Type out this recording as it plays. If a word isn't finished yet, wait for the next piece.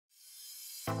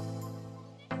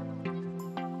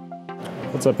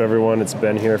What's up, everyone? It's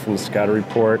Ben here from the Scouter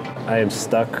Report. I am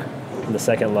stuck on the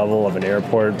second level of an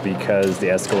airport because the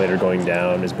escalator going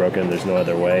down is broken. There's no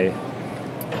other way.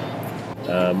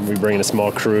 We bring in a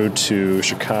small crew to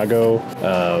Chicago,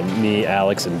 me,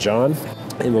 Alex, and John.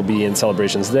 And we'll be in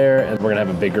celebrations there, and we're gonna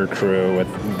have a bigger crew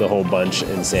with the whole bunch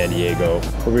in San Diego.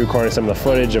 We'll be recording some of the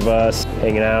footage of us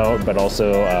hanging out, but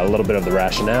also a little bit of the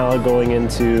rationale going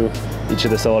into each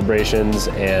of the celebrations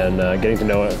and getting to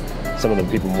know some of the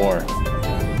people more.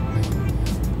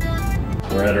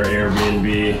 We're at our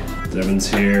Airbnb. Devin's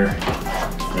here.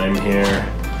 I'm here.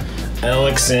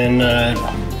 Alex and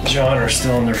John are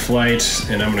still on their flight,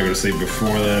 and I'm gonna go to sleep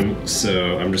before them.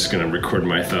 So I'm just gonna record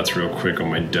my thoughts real quick on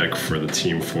my deck for the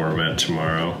team format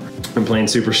tomorrow. I'm playing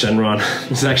Super Shenron.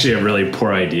 It's actually a really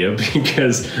poor idea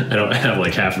because I don't have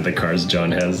like half of the cards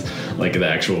John has, like the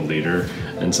actual leader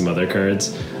and some other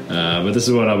cards. But this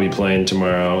is what I'll be playing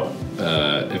tomorrow.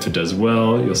 If it does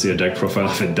well, you'll see a deck profile.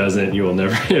 If it doesn't, it'll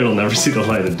never see the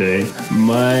light of day.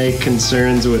 My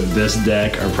concerns with this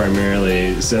deck are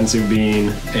primarily Senzu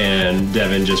Bean, and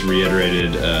Devin just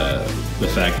reiterated the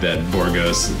fact that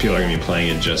Borgos, people are gonna be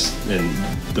playing it just in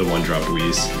the one-drop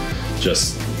Whis,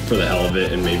 just for the hell of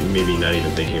it, and maybe not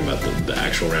even thinking about the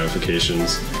actual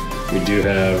ramifications. We do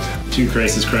have 2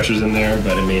 Crisis Crushers in there,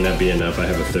 but it may not be enough. I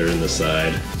have a 3rd in the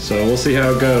side. So we'll see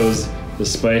how it goes. The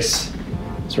spice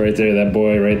is right there, that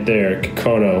boy right there,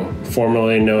 Kikono,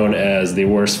 formerly known as the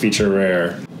worst feature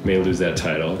rare. May lose that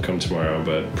title come tomorrow,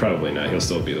 but probably not. He'll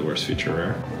still be the worst feature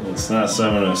rare. It's not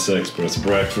 7:06, but it's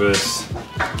breakfast.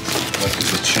 Look at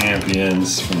the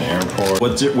champions from the airport.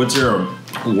 What's your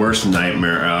worst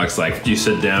nightmare, Alex? Like, you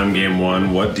sit down game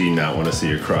 1, what do you not want to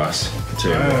see across the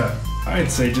table?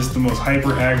 I'd say just the most hyper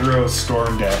aggro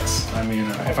storm decks. I mean,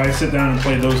 if I sit down and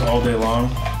play those all day long,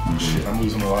 shit, I'm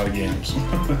losing a lot of games.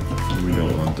 We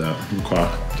don't want that. Okay.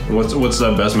 What's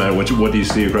the best match? What do you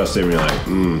see across the table? You're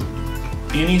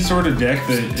like, Any sort of deck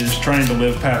that is trying to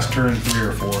live past turn 3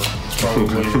 or 4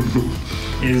 probably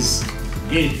is.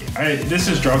 This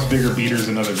just drops bigger beaters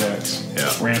than other decks. Yeah.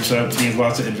 Ramps up, gains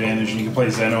lots of advantage, and you can play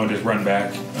Zeno and just run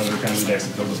back other kinds of decks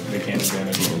that they can't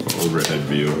advantage. Overhead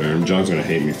view. And John's gonna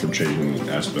hate me for changing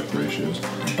aspect ratios.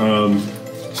 Oh,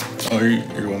 you're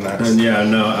going next. And yeah,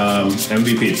 no,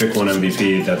 MVP. Pick one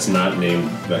MVP that's not named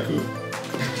Veku.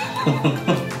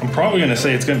 I'm probably gonna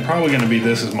say it's probably gonna be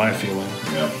this is my feeling.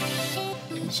 Yeah.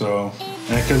 So,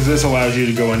 because this allows you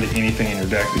to go into anything in your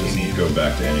deck that you need. Go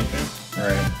back to anything. All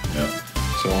right. Yeah.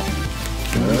 So,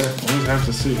 we'll just have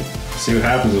to see. See what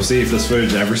happens. We'll see if this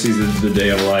footage ever sees the day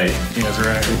of light. Yeah, that's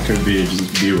right. It could be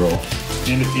just B-roll.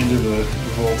 Into the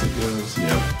vault it goes.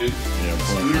 Yep.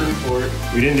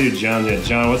 We didn't do John yet.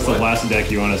 John, what's the last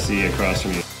deck you want to see across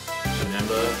from you?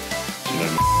 Janemba. He's not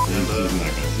gonna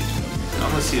see Janemba. I'm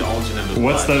gonna see all Janemba's.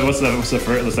 What's the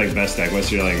first? Looks like best deck.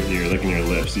 What's your like? You're licking your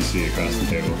lips. You see across the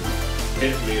table.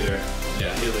 Hit leader.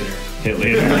 Yeah, hit leader. Hit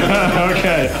leader.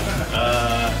 Okay.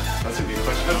 That's a good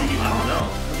question. I don't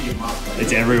know.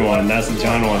 It's everyone. That's what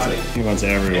John wants. It. He wants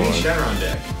everyone. Any Shenron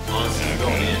deck. Honestly,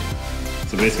 going in.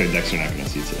 So basically, decks you're not going to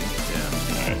see today. Yeah.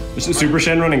 All right. Is Super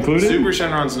Shenron included? Super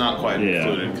Shenron's not quite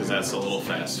included because that's a little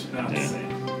fast. Yeah.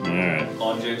 All right.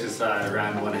 All jokes aside,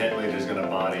 round 1 hit leader's gonna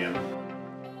body him.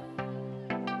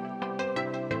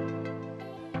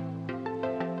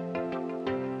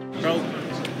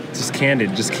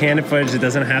 Just candid footage. It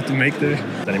doesn't have to make the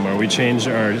anymore. We changed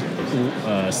our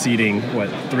seating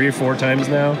 3 or 4 times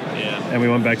now. Yeah. And we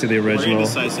went back to the original. We're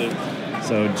indecisive.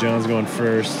 So John's going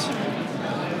first.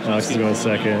 Alex is going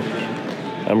second.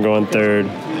 I'm going third.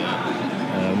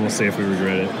 We'll see if we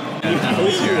regret it.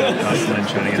 Alex here at Costline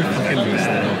trying to get this Veku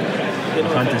still. The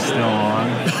hunt is still on.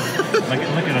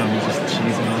 Look at him, he's just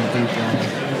cheesing on people.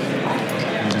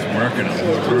 He's just working him.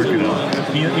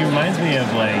 He reminds me of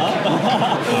like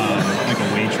a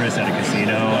waitress at a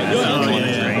casino and you want a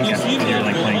drink and you're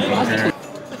like playing poker.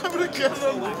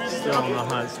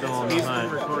 Still on the hunt.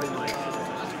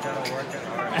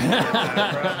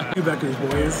 Becker's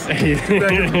boys. He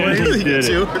did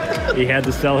it. He had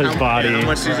to sell his body. How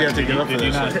much did you have to give up for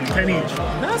this? 10 each.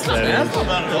 That's not bad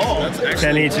at all. That's actually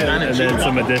 10 each kinda and then cheap.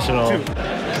 some additional. So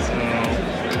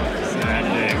sad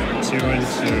day. We're 2 and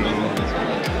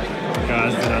 2.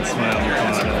 Gods do not smile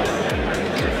upon us.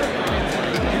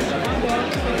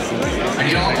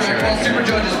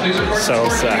 So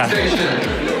sad.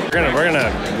 We're gonna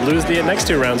lose the next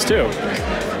 2 rounds too.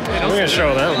 We're gonna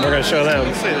show them.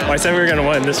 Well, I said we were gonna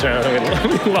win this round.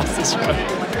 We lost this round.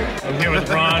 I'm here with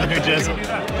Ron, who just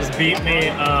beat me,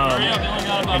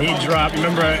 and he dropped.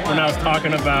 Remember when I was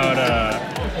talking about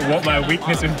what my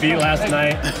weakness would be last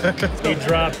night. He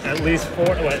dropped at least 4,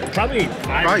 probably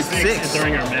 5 or 6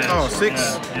 during our match. Oh,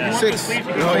 6. Yeah. 6. You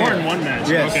got 4 in one match.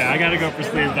 Yes. Okay, I gotta go for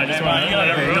sleeves. I just want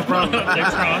to. No problem.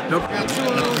 Thanks, Rob. Nope.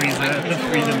 The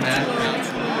Frieza match.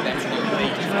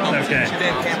 Okay,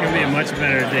 it's gonna be a much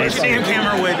better day. Get your damn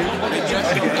camera away, dude.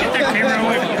 Get that camera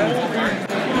away.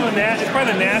 It's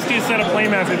probably the nastiest set of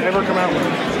playmats they've ever come out with.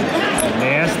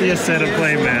 Nastiest set of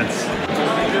playmats.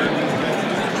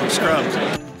 Scrubs.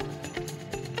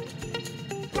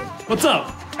 What's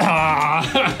up?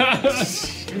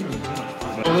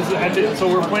 So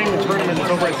we're playing the tournament that's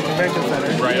over at the convention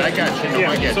center. Right, I got you. No,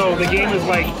 I get So the game is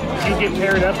like you get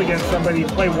paired up against somebody,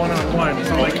 play one-on-one.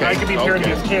 So like I could be paired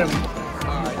against Kim.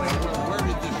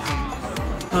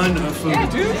 Ton of food.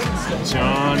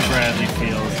 John Bradley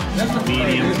Fields.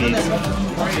 Medium pizza.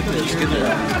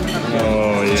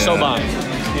 Oh, yeah. So bomb.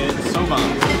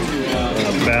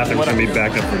 The bathroom's gonna be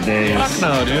backed up for days. Fuck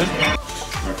no, dude.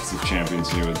 Breakfast of Champions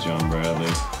here with John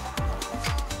Bradley.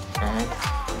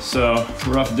 So,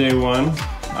 rough day 1,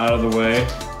 out of the way.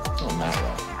 Oh, not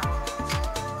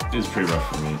rough. It was pretty rough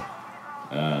for me.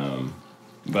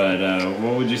 But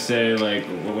what would you say, like,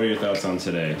 what were your thoughts on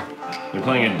today? You're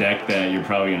playing a deck that you're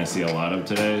probably going to see a lot of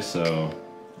today, so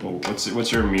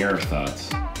what's your mirror thoughts?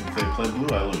 If they play blue,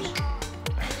 I lose.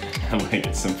 I like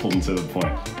it simple and to the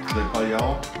point. If they play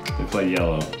yellow, They play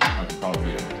yellow. I can probably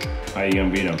beat them. How you going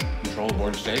to beat them? Control the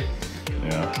board state,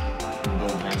 Yeah, and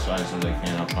build hand size so they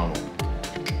can't out-combo.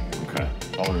 okay.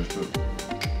 All there is to it.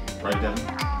 Right, Devin?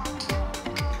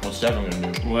 What's Devin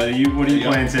gonna do? What are you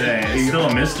playing today? It's still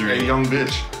a mystery. Hey, young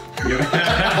bitch. We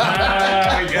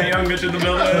got a young bitch in the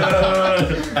building.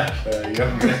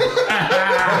 Young bitch.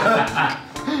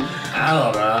 I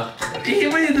don't know.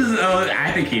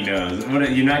 I think he knows.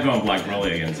 You're not going Black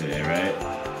Broly again today, right?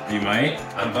 You might?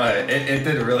 But it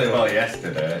did really well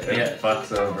yesterday. It Yeah.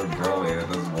 fucks over Broly with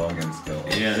his Logan skill.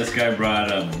 Yeah, this guy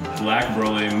brought a Black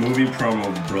Broly, movie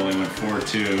promo Broly, went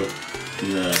 4-2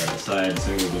 in the side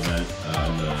singles event,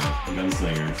 the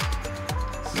Gunslinger.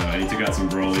 So he took out some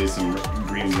Brolys, some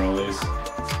green Brolys.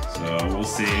 So we'll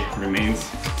see. Remains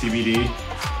TBD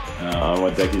on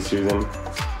what deck he's choosing.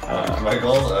 My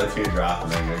goal is OT drop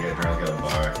and then go get drunk at a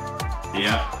bar.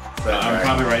 Yeah, I'm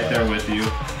probably right there with you.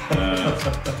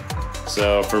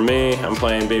 So for me, I'm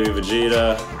playing Baby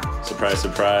Vegeta. Surprise,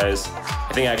 surprise.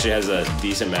 I think actually has a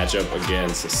decent matchup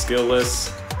against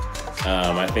Skillless.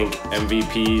 I think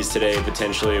MVPs today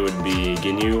potentially would be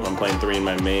Ginyu. I'm playing 3 in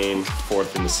my main,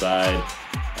 4th in the side.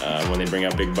 When they bring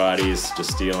out big bodies,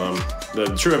 just steal them.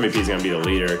 The true MVP is going to be the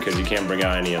leader because you can't bring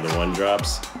out any of the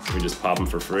 1-drops. We just pop them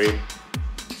for free.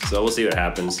 So we'll see what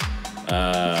happens.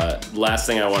 Last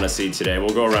thing I want to see today,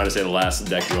 we'll go around and say the last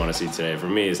deck we want to see today. For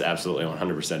me is absolutely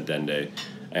 100% Dende.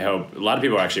 I hope, a lot of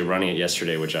people were actually running it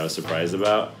yesterday, which I was surprised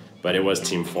about, but it was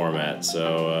team format.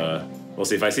 So we'll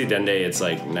see. If I see Dende, it's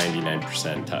like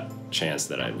 99% chance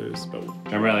that I lose. But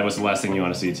Riley, what's the last thing you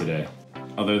want to see today?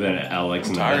 Other than Alex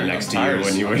in the bed next to you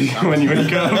when you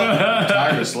wake up.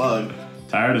 Tired of Slug.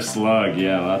 Tired of Slug,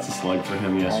 yeah, lots of Slug for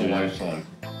him yesterday. I like Slug.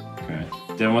 Okay.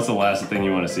 Devin, what's the last thing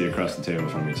you want to see across the table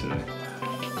from me today?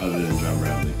 Other than John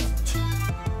Bradley.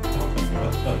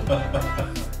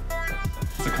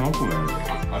 It's a compliment.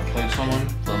 I played someone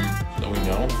that we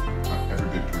know. Every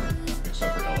big tournament,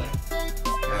 except for LA.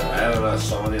 I don't know,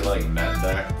 somebody like net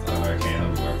deck on Arcane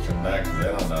Absorption deck, they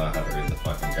don't know how to read the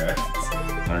fucking cards.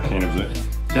 Arcane Absorption.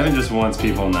 Devin just wants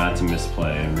people not to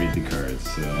misplay and read the cards,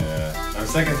 so. Yeah. I'm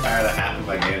sick and tired of half of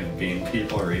my game being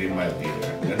people reading my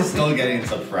leader. And still getting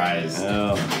surprised.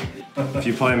 Well, if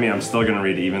you play me, I'm still gonna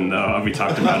read even though we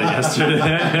talked about it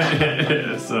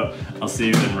yesterday. So I'll see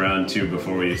you in round 2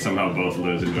 before we somehow both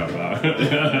lose and drop out.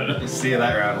 See you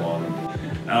that round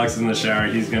 1. Alex is in the shower.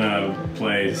 He's gonna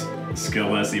play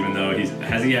Skillless, even though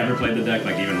has he ever played the deck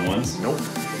like even once? Nope.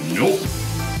 Nope.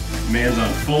 Man's on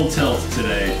full tilt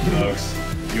today, folks.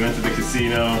 He went to the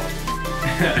casino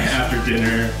after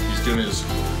dinner. He's doing his.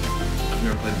 I've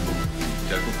never played the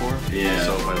deck before. Yeah.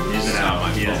 So if I lose, he has an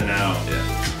out. He has an out. Yeah.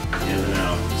 He has an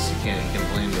out. So you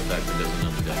can't blame the fact that he doesn't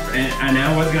know the deck. Right? And I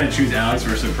was gonna choose Alex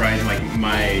for a surprise. Like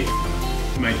my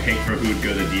pick for who would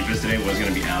go the deepest today was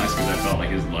gonna be Alex because I felt like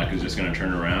his luck was just gonna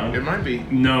turn around. It might be.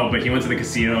 No, but he went to the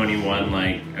casino and he won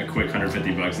like a quick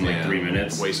 $150 in like 3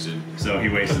 minutes. Wasted. So he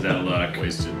wasted that luck.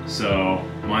 Wasted. So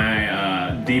my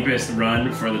deepest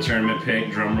run for the tournament pick,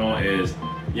 drumroll, is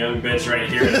young bitch right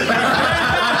here.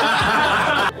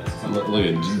 Look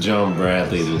at John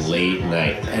Bradley late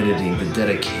night editing the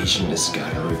dedication to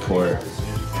Sky report.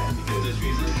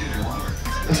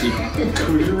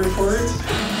 Cooter report?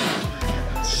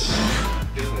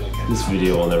 This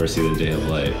video will never see the day of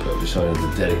light, but we're showing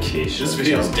the dedication. This of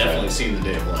video's John definitely Pratt. seen the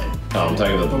day of light. Oh, I'm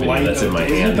talking about the video light that's of in my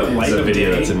day. hand. Isn't the light It's the of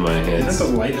video day? that's in my hand. Is that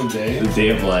the light of day? The day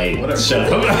of light. Whatever.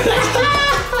 Shut up.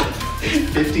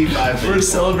 55 We're minutes.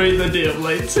 celebrating the day of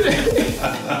light today.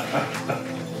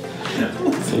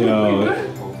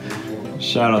 Yo,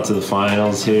 shout out to the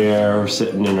finals here. We're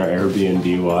sitting in our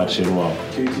Airbnb watching while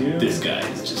this guy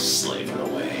is just slaving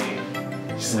away.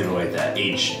 He's slaving away at that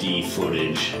HD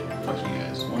footage. Fuck you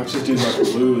guys. Watch this dude about to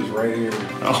lose right here.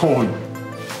 Oh.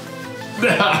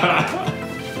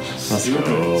 Let's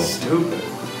go. Stupid.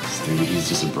 Dude, he's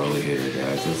just a Broly hater,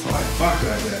 guys. That's all. Fuck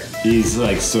that deck. He's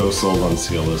like so sold on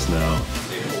Skillless now.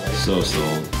 So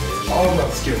sold. All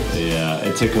about skills. Yeah,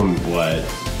 it took him what?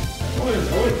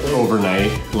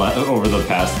 Overnight, over the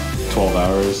past 12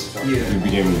 hours, Yeah. he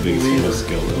became the biggest fan of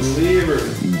Skillless. Believer.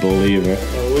 Believer.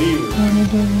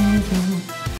 Believer.